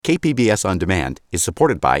KPBS On Demand is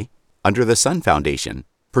supported by Under the Sun Foundation,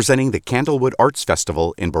 presenting the Candlewood Arts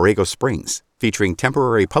Festival in Borrego Springs, featuring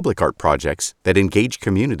temporary public art projects that engage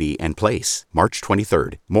community and place. March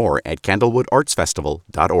 23rd. More at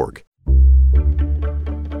candlewoodartsfestival.org.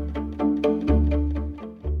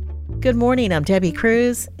 Good morning, I'm Debbie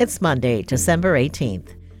Cruz. It's Monday, December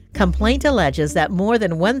 18th. Complaint alleges that more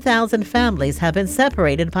than 1,000 families have been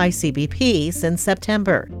separated by CBP since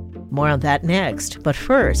September. More on that next, but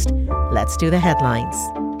first, let's do the headlines.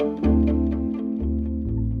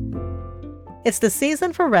 It's the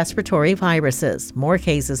season for respiratory viruses. More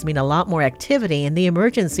cases mean a lot more activity in the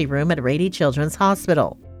emergency room at Rady Children's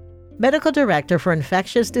Hospital. Medical Director for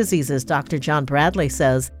Infectious Diseases Dr. John Bradley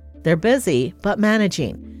says they're busy but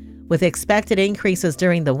managing. With expected increases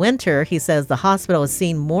during the winter, he says the hospital has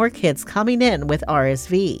seen more kids coming in with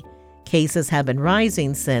RSV. Cases have been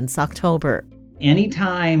rising since October.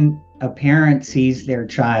 Anytime a parent sees their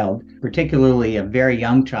child, particularly a very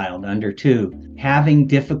young child under 2, having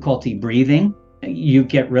difficulty breathing, you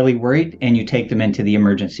get really worried and you take them into the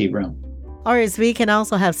emergency room. RSV can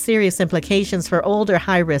also have serious implications for older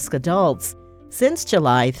high-risk adults. Since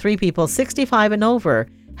July, 3 people 65 and over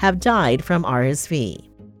have died from RSV.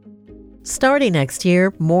 Starting next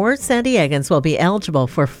year, more San Diegans will be eligible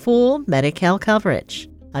for full Medi-Cal coverage.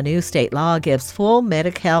 A new state law gives full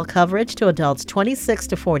Medi-Cal coverage to adults 26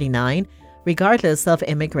 to 49, regardless of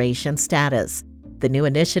immigration status. The new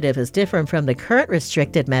initiative is different from the current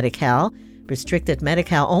restricted Medi-Cal. Restricted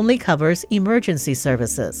Medi-Cal only covers emergency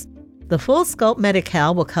services. The full-scope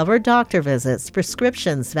Medi-Cal will cover doctor visits,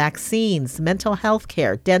 prescriptions, vaccines, mental health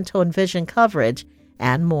care, dental and vision coverage,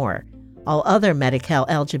 and more. All other Medi-Cal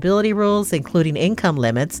eligibility rules, including income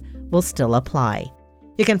limits, will still apply.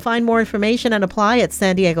 You can find more information and apply at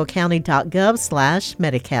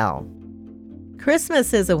sandiegocounty.gov/Medi-Cal.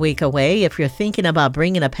 Christmas is a week away. If you're thinking about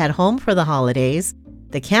bringing a pet home for the holidays,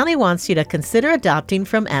 the county wants you to consider adopting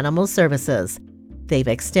from Animal Services. They've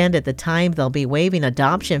extended the time they'll be waiving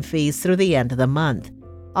adoption fees through the end of the month.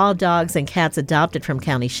 All dogs and cats adopted from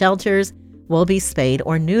county shelters will be spayed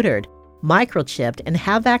or neutered, microchipped, and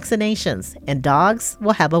have vaccinations, and dogs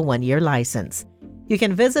will have a 1-year license. You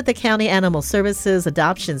can visit the County Animal Services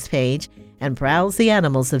adoptions page and browse the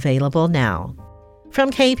animals available now.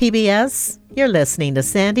 From KPBS, you're listening to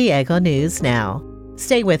San Diego News Now.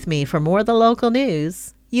 Stay with me for more of the local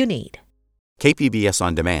news you need. KPBS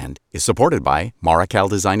On Demand is supported by Marrocale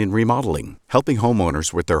Design and Remodeling, helping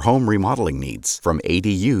homeowners with their home remodeling needs. From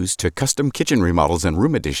ADUs to custom kitchen remodels and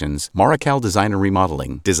room additions, Marrocale Design and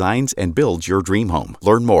Remodeling designs and builds your dream home.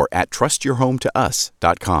 Learn more at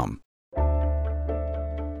trustyourhometous.com.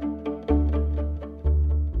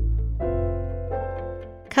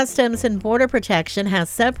 Customs and Border Protection has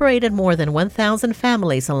separated more than 1,000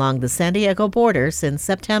 families along the San Diego border since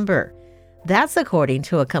September. That's according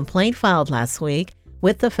to a complaint filed last week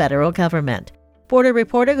with the federal government. Border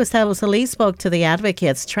reporter Gustavo Solis spoke to the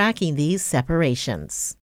advocates tracking these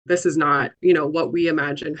separations. This is not, what we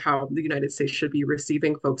imagine how the United States should be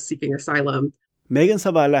receiving folks seeking asylum. Megan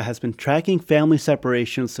Zavala has been tracking family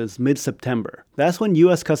separations since mid-September. That's when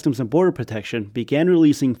U.S. Customs and Border Protection began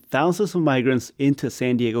releasing thousands of migrants into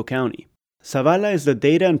San Diego County. Zavala is the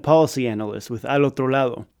data and policy analyst with Al Otro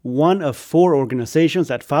Lado, one of 4 organizations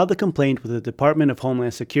that filed a complaint with the Department of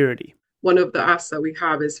Homeland Security. One of the asks that we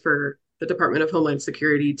have is for the Department of Homeland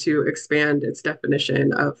Security to expand its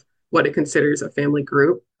definition of what it considers a family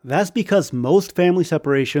group. That's because most family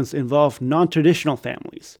separations involve non-traditional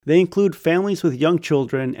families. They include families with young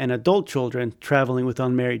children and adult children traveling with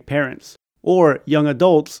unmarried parents, or young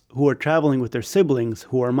adults who are traveling with their siblings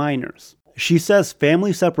who are minors. She says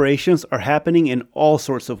family separations are happening in all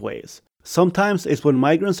sorts of ways. Sometimes it's when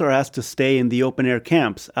migrants are asked to stay in the open-air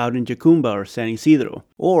camps out in Yacumba or San Isidro,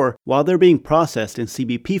 or while they're being processed in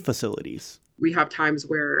CBP facilities. We have times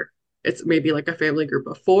where it's maybe like a family group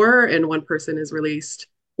of 4 and one person is released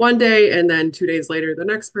one day, and then 2 days later, the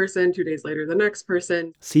next person, 2 days later, the next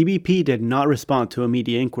person. CBP did not respond to a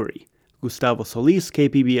media inquiry. Gustavo Solis,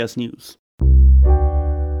 KPBS News.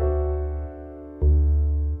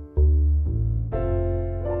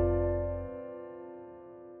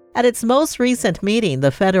 At its most recent meeting, the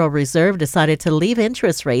Federal Reserve decided to leave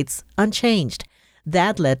interest rates unchanged.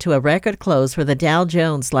 That led to a record close for the Dow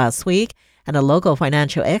Jones last week, and a local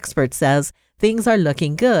financial expert says things are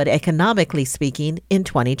looking good, economically speaking, in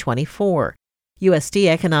 2024. USD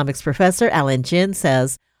economics professor alleges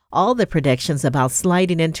says all the predictions about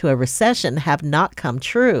sliding into a recession have not come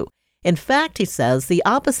true. In fact, he says the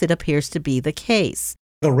opposite appears to be the case.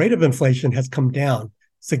 The rate of inflation has come down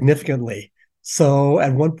significantly So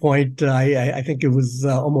at one point, I think it was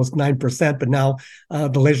almost 9%, but now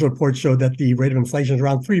the latest report showed that the rate of inflation is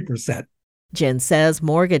around 3%. Jin says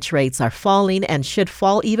mortgage rates are falling and should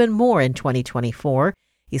fall even more in 2024.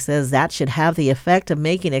 He says that should have the effect of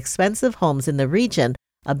making expensive homes in the region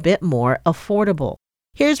a bit more affordable.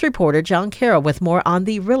 Here's reporter John Carroll with more on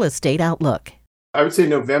the real estate outlook. I would say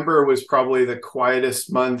November was probably the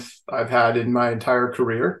quietest month I've had in my entire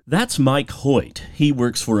career. That's Mike Hoyt. He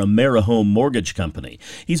works for AmeriHome Mortgage Company.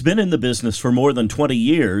 He's been in the business for more than 20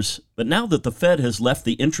 years, but now that the Fed has left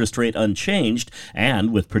the interest rate unchanged,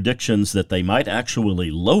 and with predictions that they might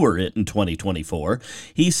actually lower it in 2024,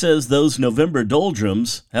 he says those November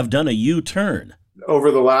doldrums have done a U-turn.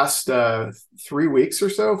 Over the last 3 weeks or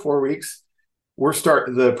so, 4 weeks,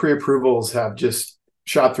 the pre-approvals have just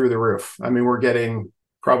shot through the roof. I mean, we're getting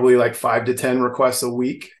probably like 5 to 10 requests a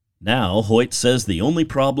week. Now, Hoyt says the only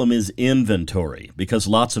problem is inventory, because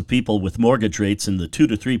lots of people with mortgage rates in the 2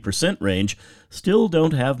 to 3% range still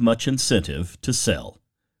don't have much incentive to sell.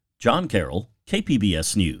 John Carroll,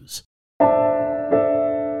 KPBS News.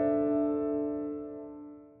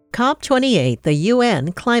 COP28, the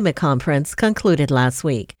UN climate conference, concluded last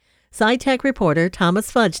week. SciTech reporter Thomas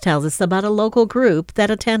Fudge tells us about a local group that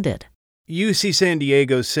attended. UC San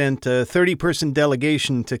Diego sent a 30-person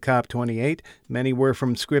delegation to COP28. Many were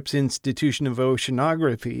from Scripps Institution of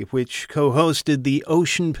Oceanography, which co-hosted the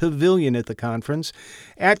Ocean Pavilion at the conference.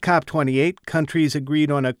 At COP28, countries agreed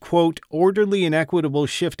on a, quote, orderly and equitable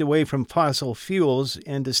shift away from fossil fuels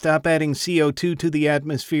and to stop adding CO2 to the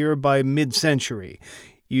atmosphere by mid-century.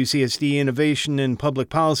 UCSD Innovation and Public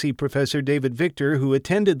Policy professor David Victor, who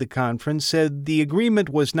attended the conference, said the agreement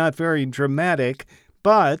was not very dramatic,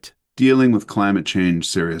 but dealing with climate change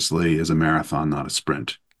seriously is a marathon, not a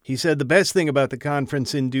sprint. He said the best thing about the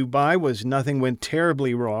conference in Dubai was nothing went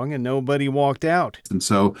terribly wrong and nobody walked out. And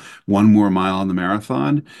so one more mile on the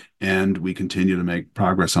marathon, and we continue to make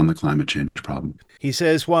progress on the climate change problem. He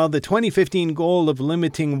says while the 2015 goal of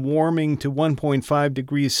limiting warming to 1.5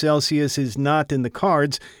 degrees Celsius is not in the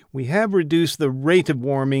cards, we have reduced the rate of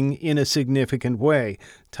warming in a significant way.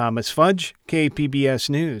 Thomas Fudge, KPBS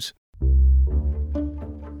News.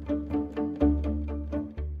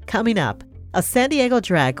 Coming up, a San Diego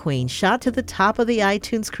drag queen shot to the top of the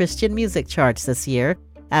iTunes Christian music charts this year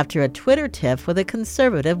after a Twitter tiff with a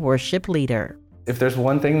conservative worship leader. If there's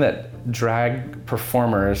one thing that drag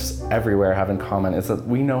performers everywhere have in common, is that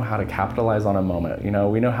we know how to capitalize on a moment.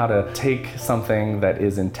 We know how to take something that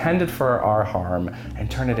is intended for our harm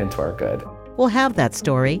and turn it into our good. We'll have that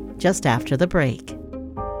story just after the break.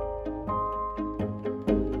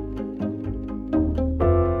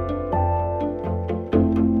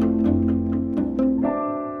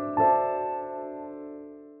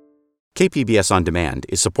 KPBS On Demand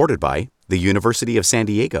is supported by the University of San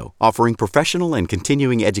Diego, offering professional and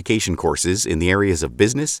continuing education courses in the areas of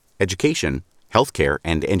business, education, healthcare,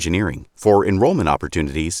 and engineering. For enrollment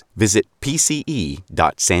opportunities, visit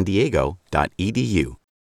pce.sandiego.edu.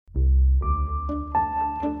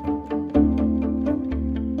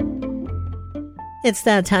 It's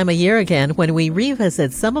that time of year again when we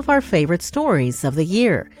revisit some of our favorite stories of the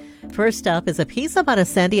year. First up is a piece about a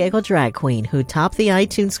San Diego drag queen who topped the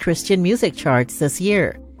iTunes Christian music charts this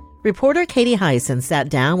year. Reporter Katie Hyson sat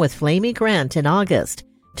down with Flamey Grant in August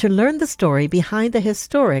to learn the story behind the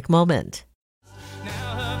historic moment.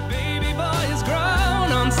 Now her baby boy is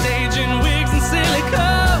grown on stage in wigs and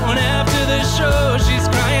silicone. After the show, she's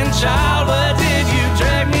crying, child, what did you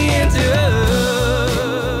drag me into?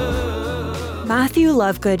 Matthew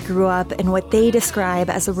Lovegood grew up in what they describe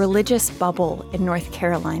as a religious bubble in North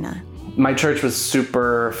Carolina. My church was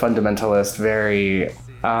super fundamentalist, very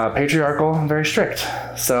patriarchal, very strict.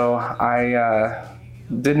 So I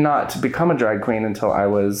did not become a drag queen until I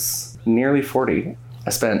was nearly 40. I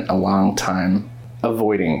spent a long time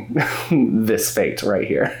avoiding this fate right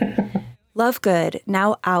here. Lovegood,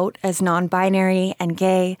 now out as non-binary and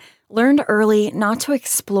gay, learned early not to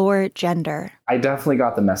explore gender. I definitely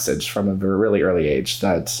got the message from a really early age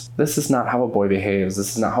that this is not how a boy behaves,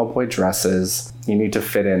 this is not how a boy dresses, you need to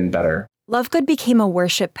fit in better. Lovegood became a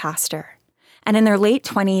worship pastor, and in their late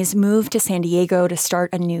 20s moved to San Diego to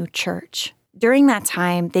start a new church. During that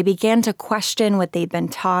time, they began to question what they'd been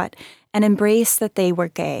taught and embrace that they were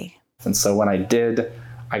gay. And so when I did,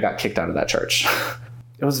 I got kicked out of that church.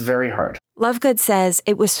 It was very hard. Lovegood says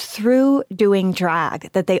it was through doing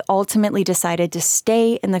drag that they ultimately decided to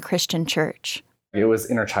stay in the Christian church. It was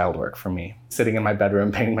inner child work for me, sitting in my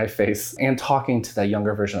bedroom, painting my face, and talking to that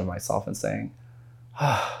younger version of myself and saying,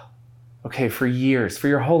 okay, for years, for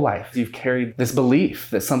your whole life, you've carried this belief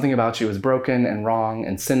that something about you is broken and wrong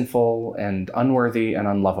and sinful and unworthy and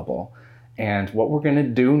unlovable. And what we're going to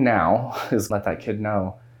do now is let that kid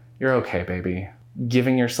know, you're okay, baby.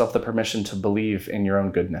 Giving yourself the permission to believe in your own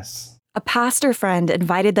goodness. A pastor friend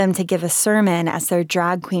invited them to give a sermon as their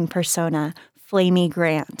drag queen persona, Flamey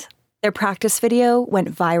Grant. Their practice video went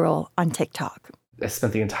viral on TikTok. I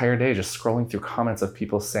spent the entire day just scrolling through comments of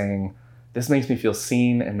people saying, this makes me feel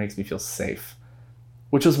seen and makes me feel safe,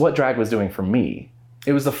 which is what drag was doing for me.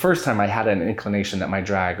 It was the first time I had an inclination that my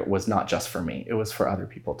drag was not just for me, it was for other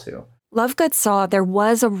people too. Lovegood saw there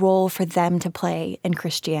was a role for them to play in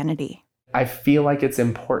Christianity. I feel like it's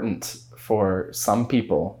important for some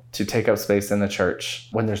people to take up space in the church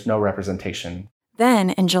when there's no representation. Then,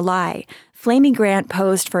 in July, Flamey Grant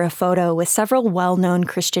posed for a photo with several well-known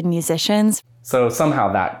Christian musicians. So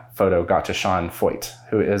somehow that photo got to Sean Foyt,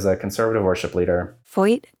 who is a conservative worship leader.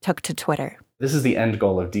 Foyt took to Twitter. This is the end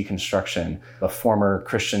goal of deconstruction, a former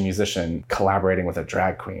Christian musician collaborating with a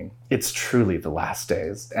drag queen. It's truly the last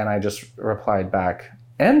days. And I just replied back,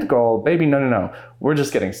 end goal? Baby, no. We're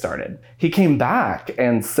just getting started. He came back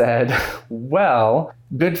and said, well,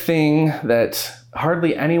 good thing that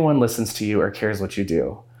hardly anyone listens to you or cares what you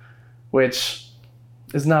do, which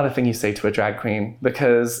is not a thing you say to a drag queen,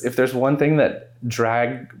 because if there's one thing that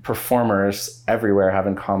drag performers everywhere have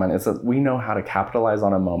in common, it's that we know how to capitalize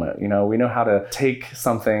on a moment. We know how to take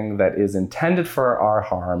something that is intended for our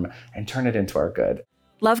harm and turn it into our good.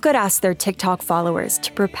 Lovegood asked their TikTok followers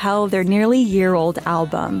to propel their nearly year-old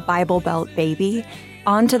album, Bible Belt Baby,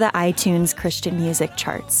 onto the iTunes Christian music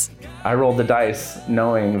charts. I rolled the dice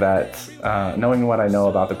knowing that, knowing what I know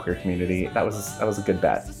about the queer community, that was a good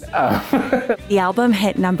bet. The album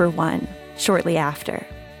hit #1 shortly after.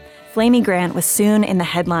 Flamey Grant was soon in the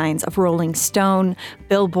headlines of Rolling Stone,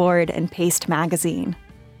 Billboard, and Paste magazine.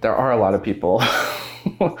 There are a lot of people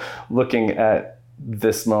looking at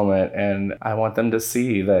this moment, and I want them to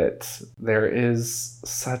see that there is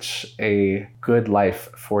such a good life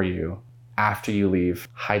for you after you leave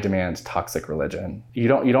high-demand toxic religion. You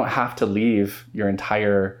don't have to leave your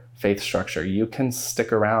entire faith structure. You can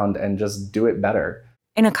stick around and just do it better.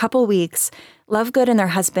 In a couple weeks, Lovegood and their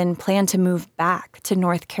husband plan to move back to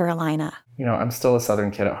North Carolina. I'm still a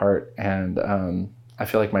Southern kid at heart, and I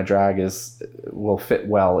feel like my drag will fit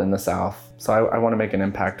well in the South. So I want to make an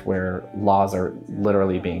impact where laws are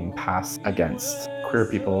literally being passed against queer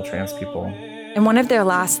people, trans people. In one of their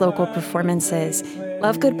last local performances,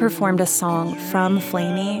 Lovegood performed a song from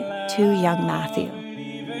Flamey to young Matthew.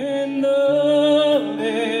 Even though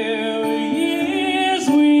there were years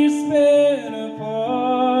we spent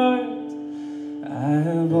apart, I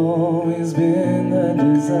have always been the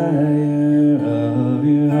desire of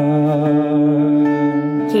your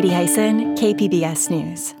heart. Katie Hyson, KPBS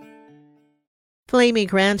News. Flamey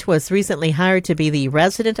Grant was recently hired to be the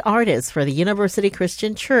resident artist for the University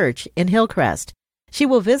Christian Church in Hillcrest. She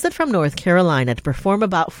will visit from North Carolina to perform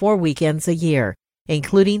about 4 weekends a year,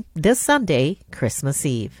 including this Sunday, Christmas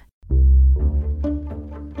Eve.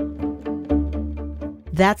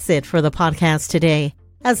 That's it for the podcast today.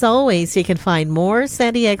 As always, you can find more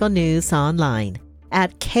San Diego news online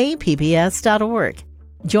at kpbs.org.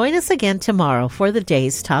 Join us again tomorrow for the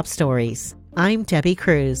day's top stories. I'm Debbie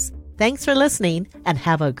Cruz. Thanks for listening and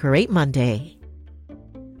have a great Monday.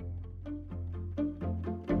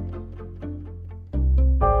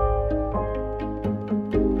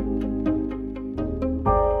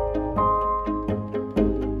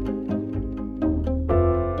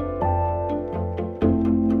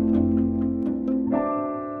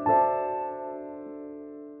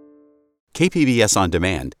 KPBS On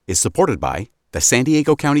Demand is supported by the San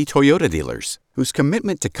Diego County Toyota dealers, whose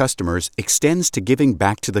commitment to customers extends to giving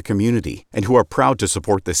back to the community and who are proud to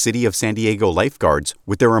support the City of San Diego lifeguards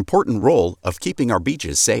with their important role of keeping our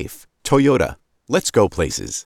beaches safe. Toyota, let's go places.